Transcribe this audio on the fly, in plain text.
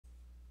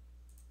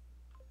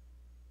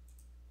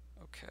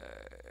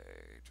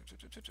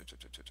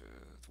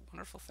The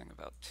wonderful thing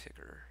about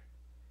Tigger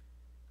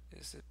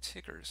is that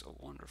Tigger's a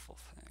wonderful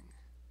thing.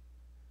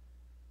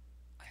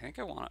 I think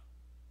I want to...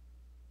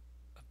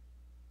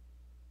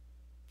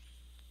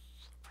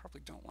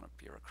 Probably don't want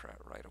a bureaucrat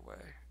right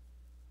away.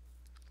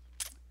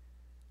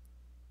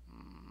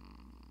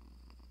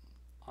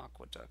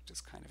 Aqueduct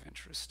is kind of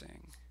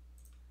interesting.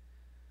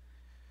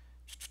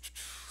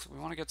 So we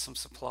want to get some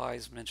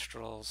supplies,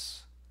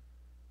 minstrels,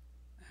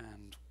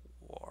 and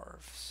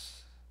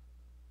wharfs.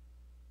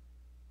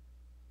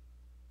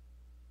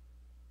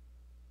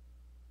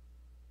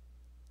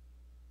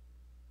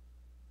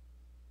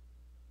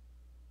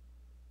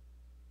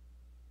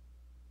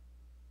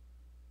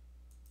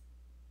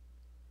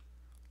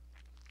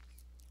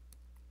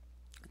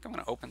 I think I'm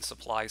going to open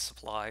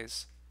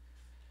supplies.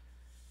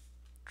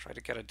 Try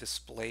to get a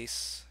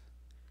displace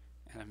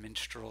and a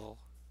minstrel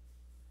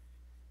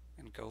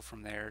and go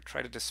from there.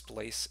 Try to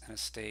displace an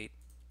estate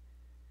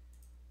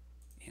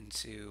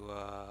into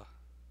oh,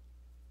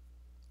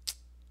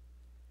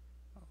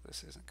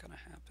 this isn't going to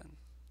happen.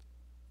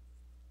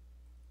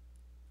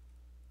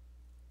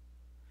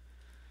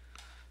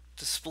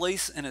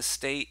 Displace an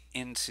estate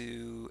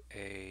into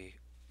a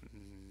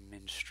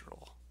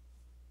minstrel.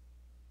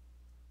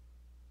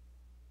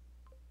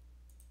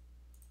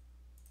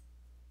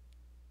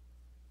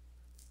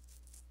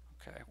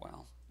 Okay,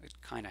 well, it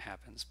kind of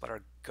happens, but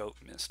our goat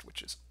missed,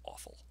 which is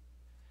awful.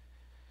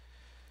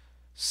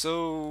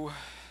 So,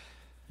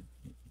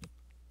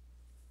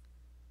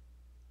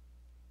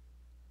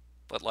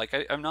 but like,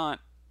 I'm not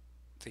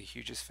the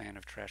hugest fan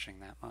of trashing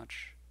that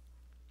much.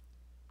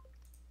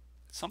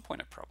 At some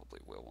point I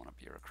probably will want a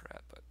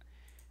bureaucrat, but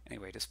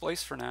anyway,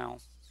 displace for now.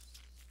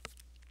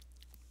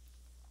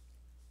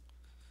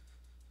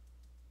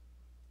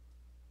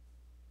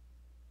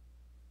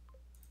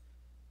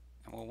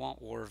 And we'll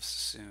want wharves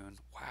soon.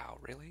 Wow,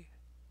 really?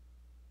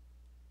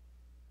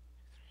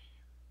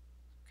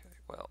 Okay,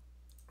 well,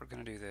 we're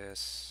gonna do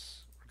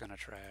this. We're gonna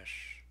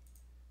trash.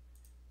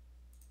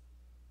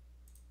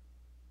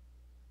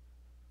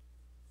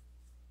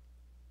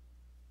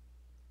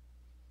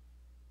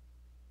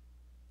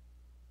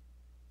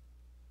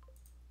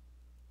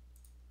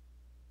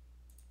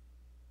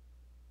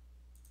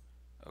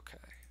 Okay,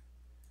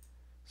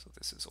 so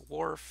this is a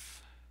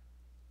wharf.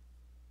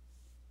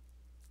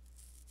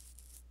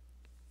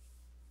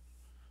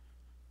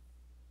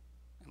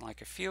 And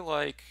like, I feel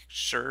like,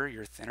 sure,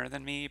 you're thinner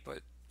than me, but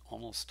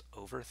almost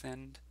over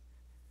thinned.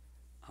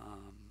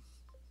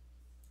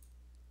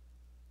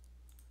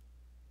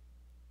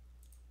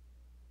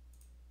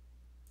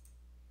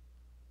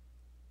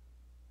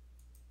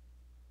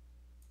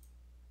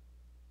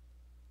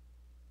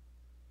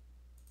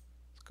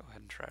 Let's go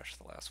ahead and trash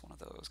the last one of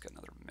those. Get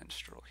another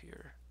minstrel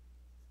here.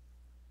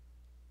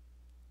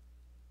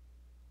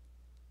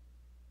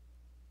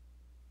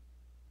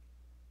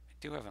 I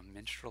do have a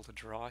minstrel to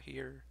draw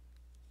here,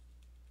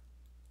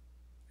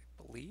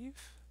 I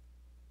believe.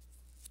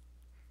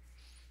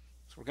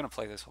 So we're going to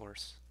play this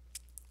horse.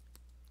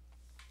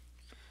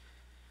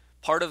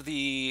 Part of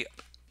the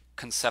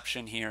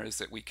conception here is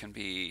that we can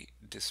be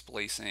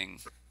displacing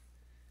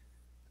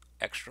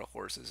extra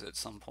horses at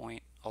some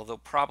point, although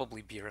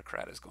probably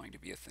bureaucrat is going to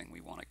be a thing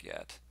we want to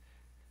get.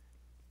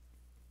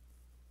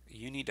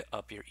 You need to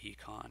up your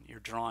econ. You're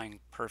drawing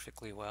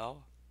perfectly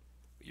well,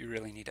 but you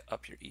really need to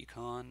up your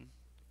econ.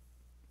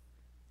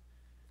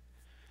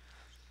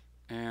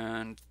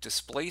 And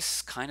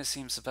displace kind of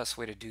seems the best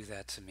way to do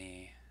that to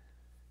me.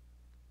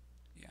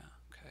 Yeah,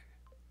 okay.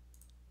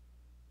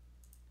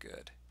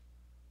 Good.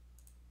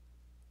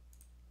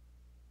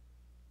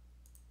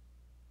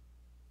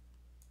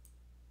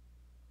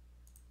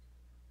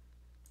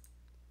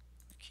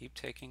 Keep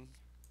taking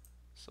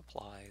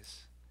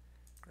supplies.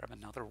 Grab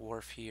another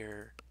wharf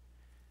here.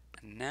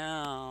 And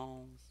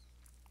now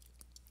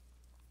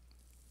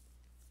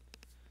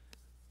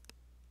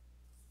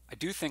I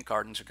do think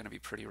gardens are going to be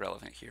pretty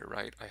relevant here,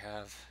 right? I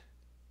have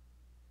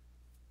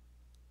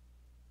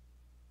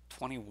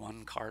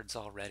 21 cards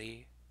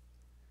already.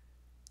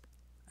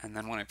 And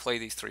then when I play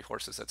these 3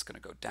 horses, that's going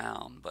to go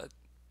down, but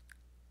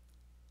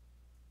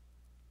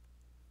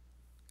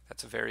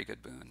that's a very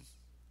good boon.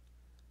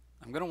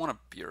 I'm going to want a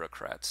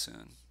bureaucrat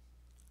soon.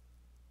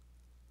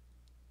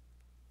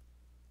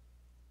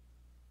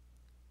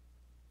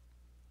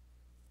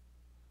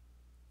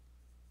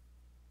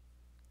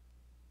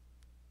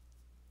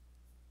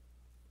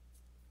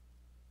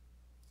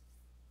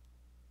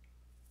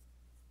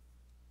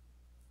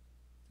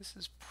 This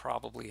is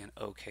probably an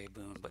okay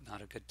boon, but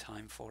not a good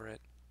time for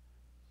it.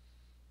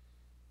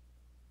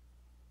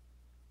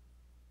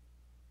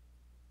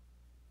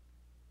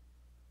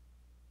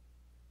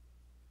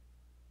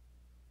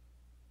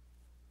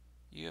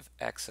 You have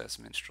excess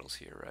minstrels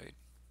here, right?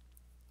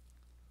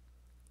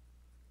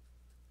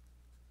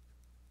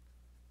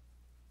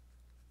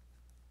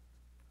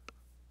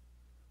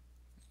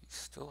 You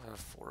still have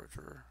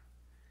forager.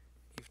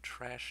 You've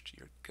trashed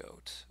your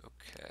goat.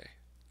 Okay.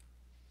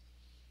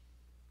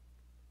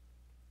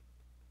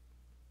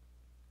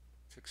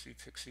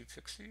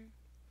 Fixie.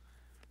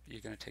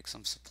 You're gonna take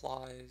some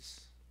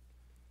supplies.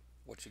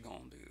 What you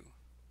gonna do?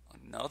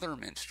 Another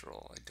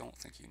minstrel. I don't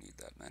think you need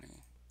that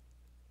many,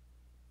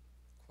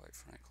 quite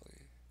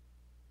frankly.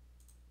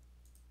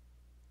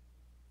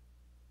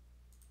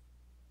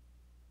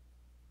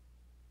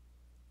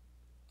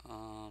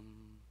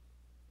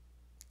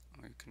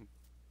 We can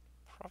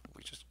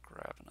probably just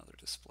grab another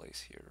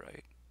displace here,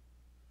 right?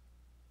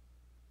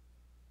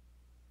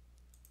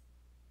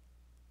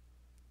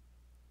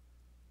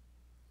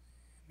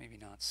 Maybe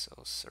not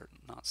so certain,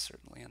 not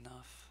certainly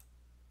enough.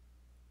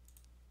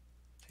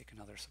 Take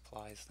another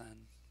supplies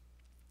then.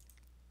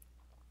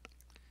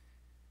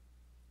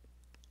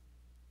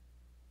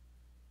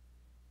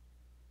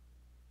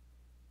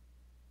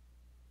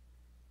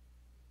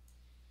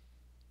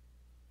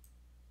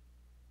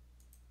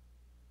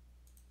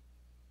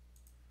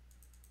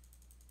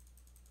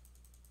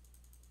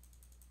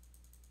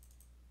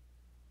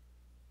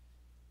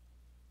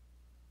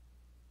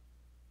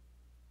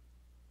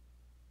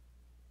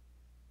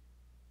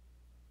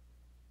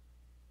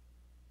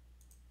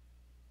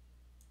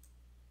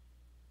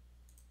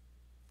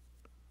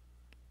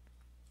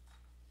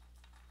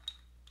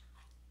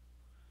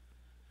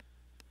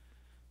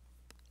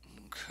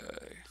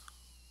 Okay.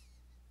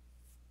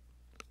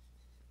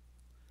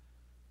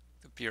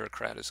 The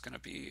Bureaucrat is going to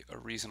be a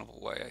reasonable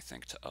way, I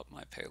think, to up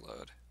my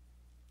payload.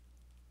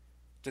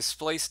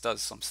 Displace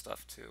does some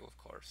stuff too, of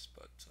course,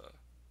 but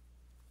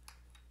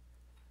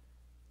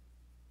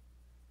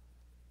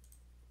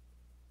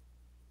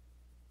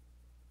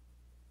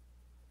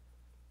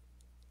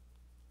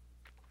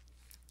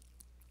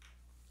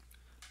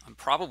I'm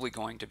probably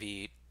going to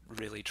be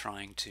really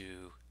trying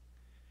to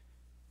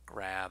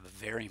grab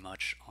very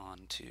much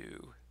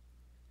onto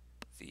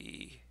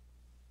the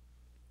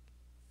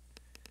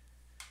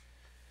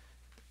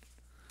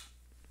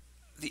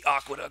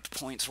aqueduct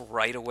points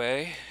right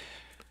away.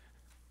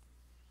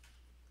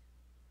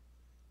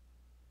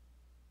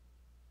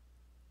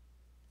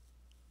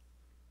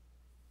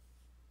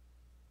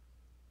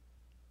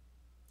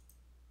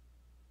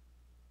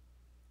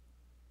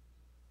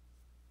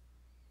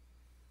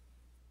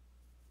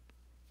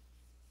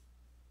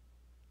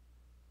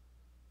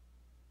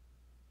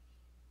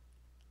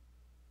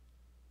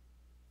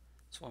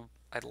 So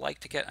I'd like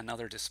to get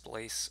another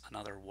displace,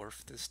 another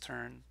wharf this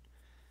turn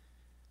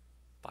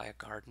by a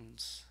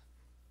gardens.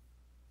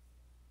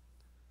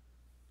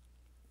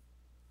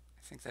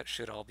 I think that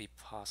should all be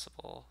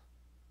possible.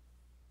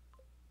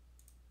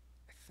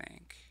 I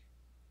think.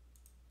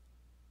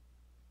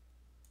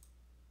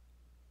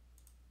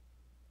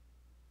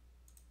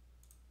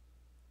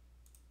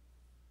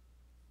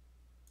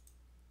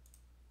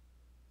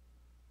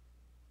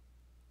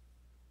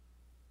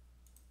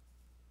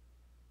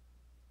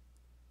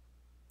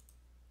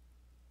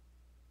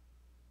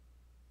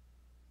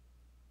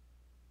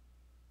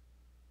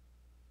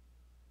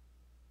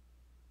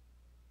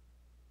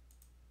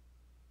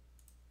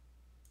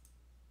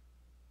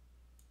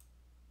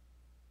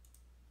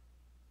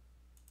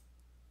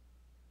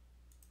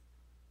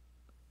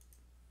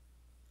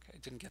 Okay, I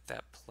didn't get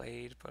that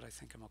played, but I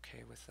think I'm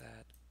okay with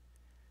that.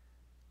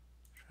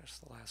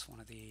 Just the last one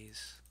of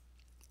these.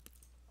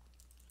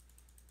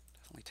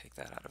 Definitely take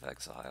that out of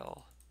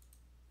exile.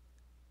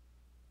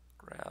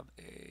 Grab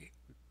a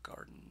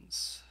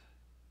gardens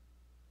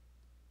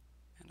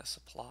and a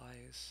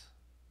supplies.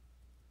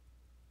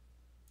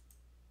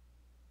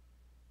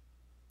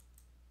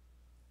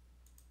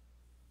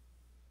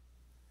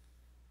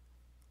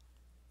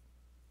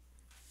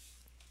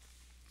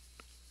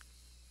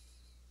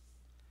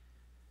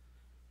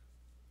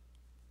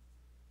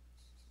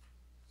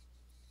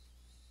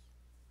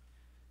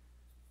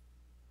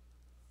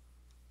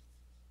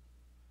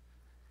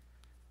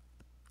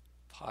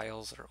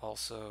 Piles are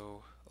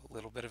also a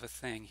little bit of a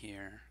thing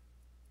here.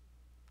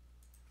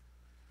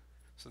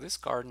 So this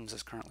gardens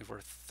is currently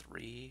worth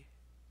 3,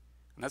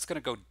 and that's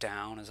going to go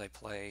down as I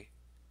play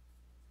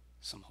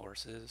some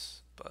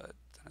horses, but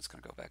then it's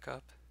going to go back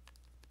up.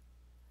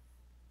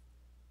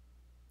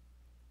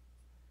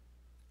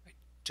 I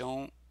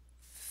don't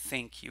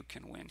think you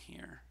can win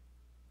here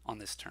on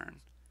this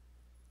turn.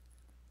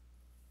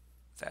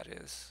 That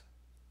is.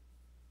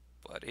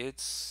 But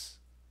it's...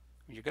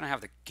 You're going to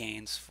have the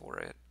gains for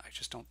it. I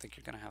just don't think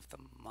you're going to have the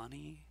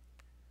money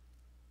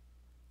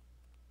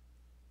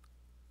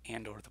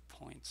and or the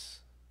points.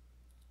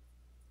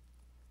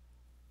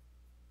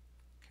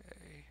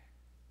 Okay.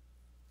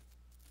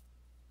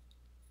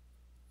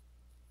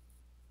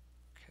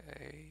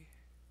 Okay.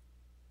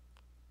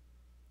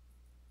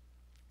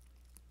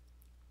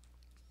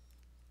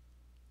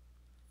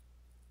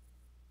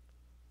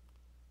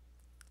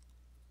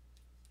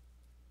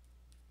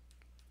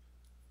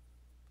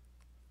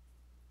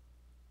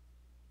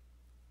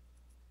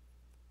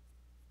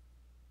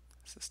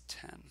 This is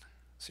 10.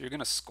 So you're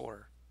going to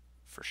score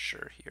for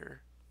sure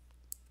here.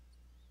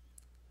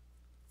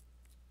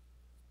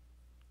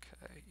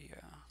 Okay, yeah.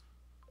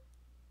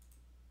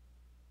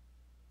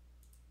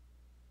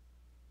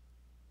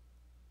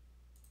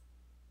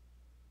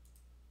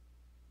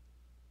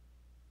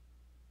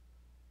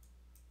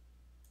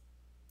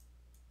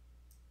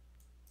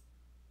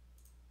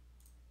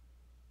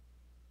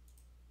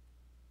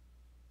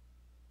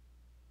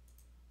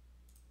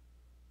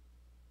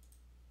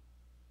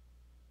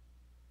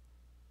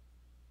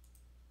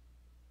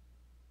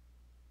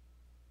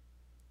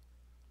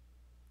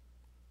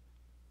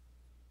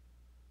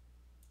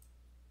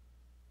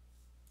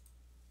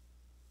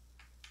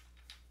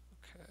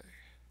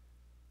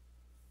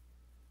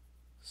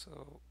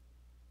 So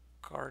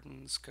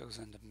gardens goes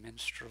into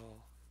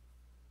minstrel.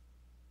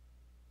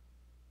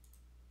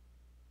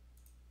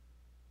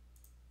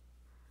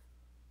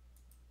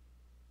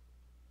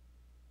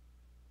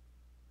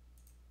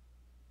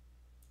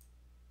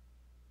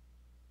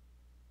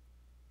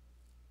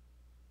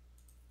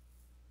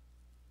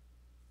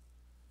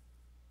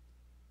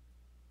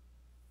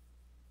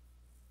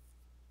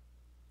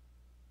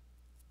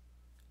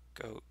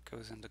 Goat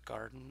goes into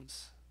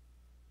gardens.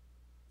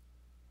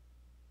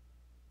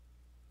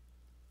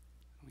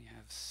 We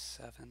have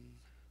 7.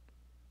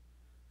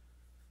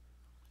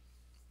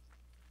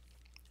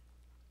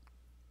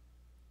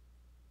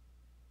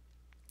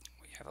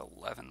 We have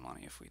 11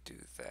 money if we do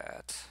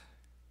that.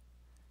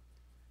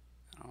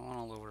 I don't want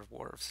to lower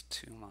wharves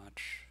too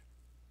much.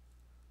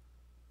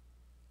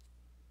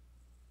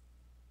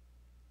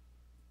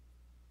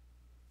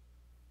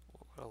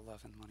 What would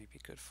 11 money be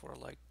good for?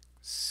 Like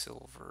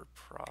silver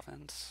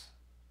province?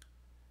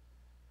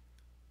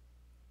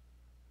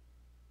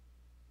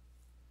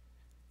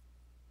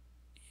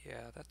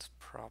 Yeah, that's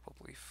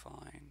probably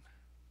fine.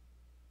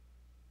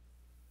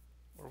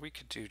 Or we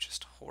could do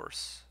just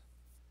horse.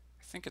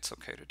 I think it's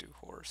okay to do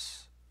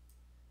horse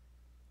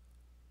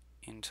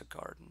into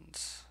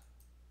gardens.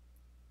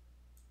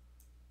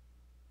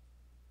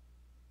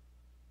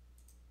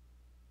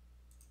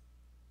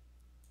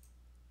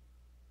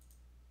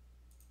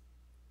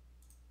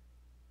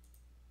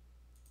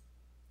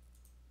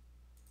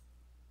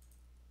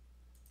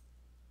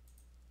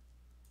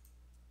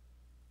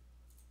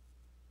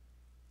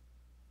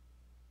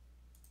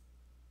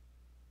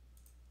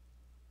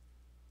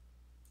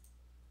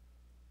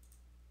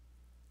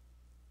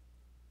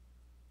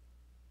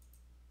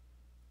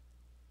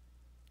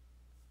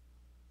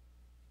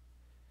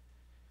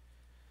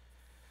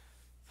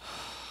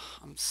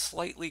 I'm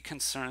slightly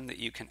concerned that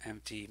you can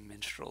empty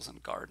minstrels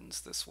and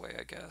gardens this way,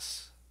 I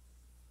guess.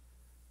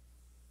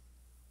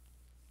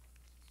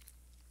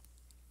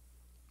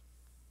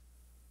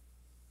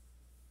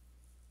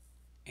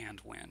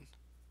 And win.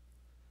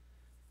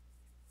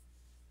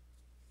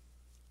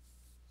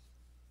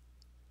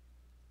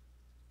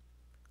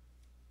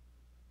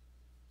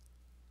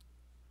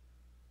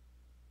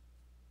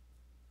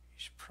 You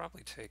should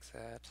probably take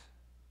that.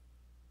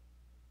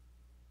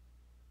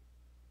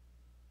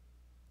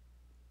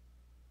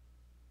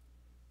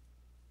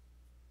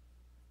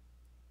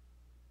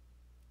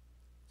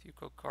 If you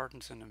go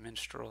gardens into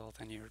minstrel,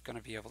 then you're going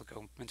to be able to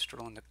go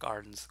minstrel into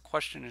gardens. The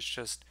question is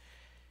just,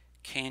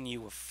 can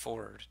you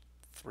afford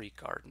 3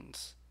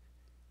 gardens?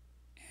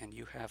 And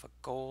you have a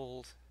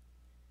gold,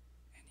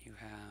 and you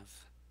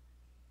have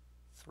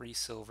 3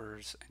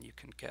 silvers, and you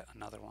can get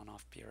another one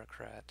off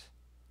Bureaucrat.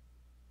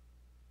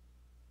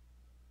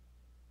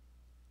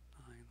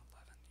 9, 11.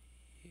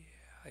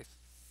 Yeah, I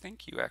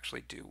think you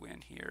actually do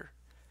win here.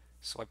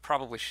 So I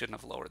probably shouldn't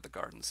have lowered the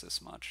gardens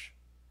this much.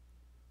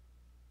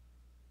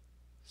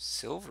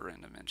 Silver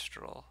into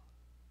minstrel.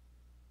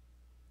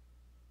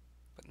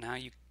 But now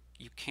you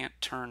can't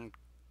turn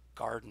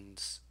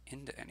gardens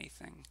into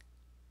anything.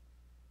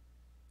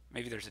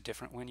 Maybe there's a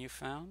different win you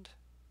found?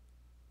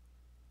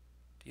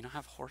 Do you not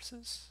have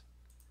horses?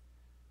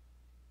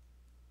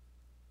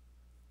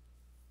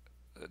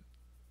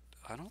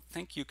 I don't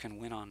think you can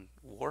win on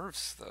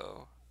wharves,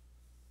 though.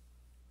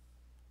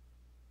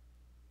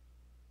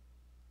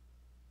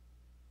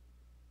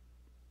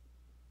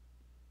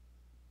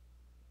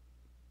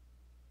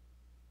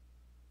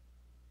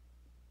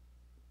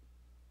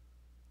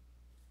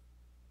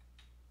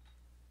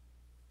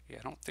 Yeah,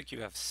 I don't think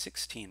you have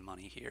 16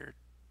 money here,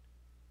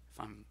 if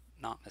I'm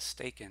not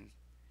mistaken.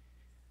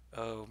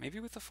 Oh, maybe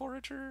with the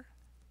forager?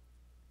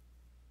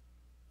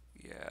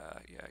 Yeah.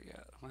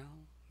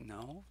 Well,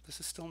 no, this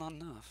is still not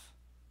enough.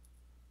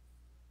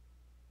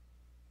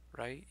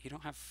 Right? You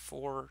don't have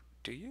 4,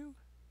 do you?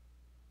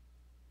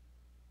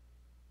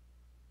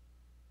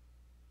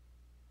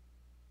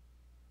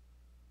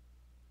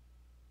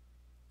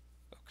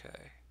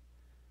 Okay.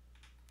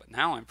 But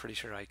now I'm pretty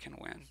sure I can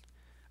win.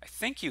 I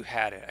think you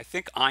had it. I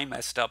think I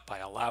messed up by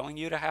allowing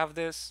you to have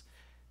this.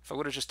 If I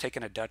would have just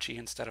taken a duchy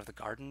instead of the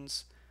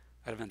gardens,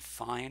 I'd have been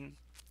fine.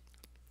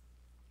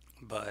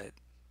 But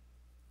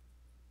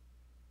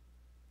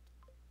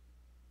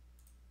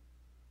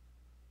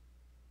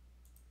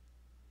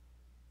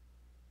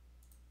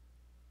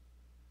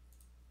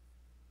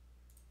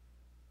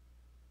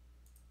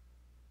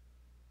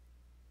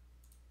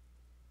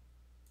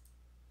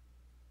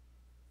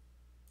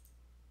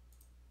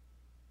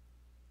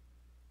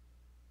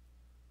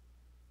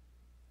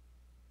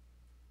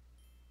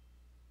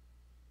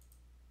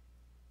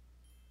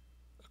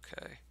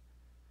okay.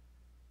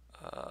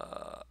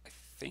 I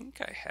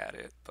think I had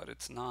it, but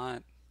it's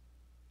not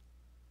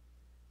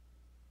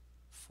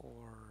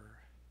for...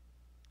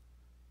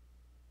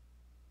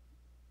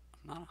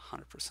 I'm not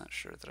 100%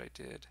 sure that I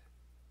did.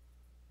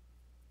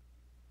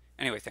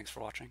 Anyway, thanks for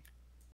watching.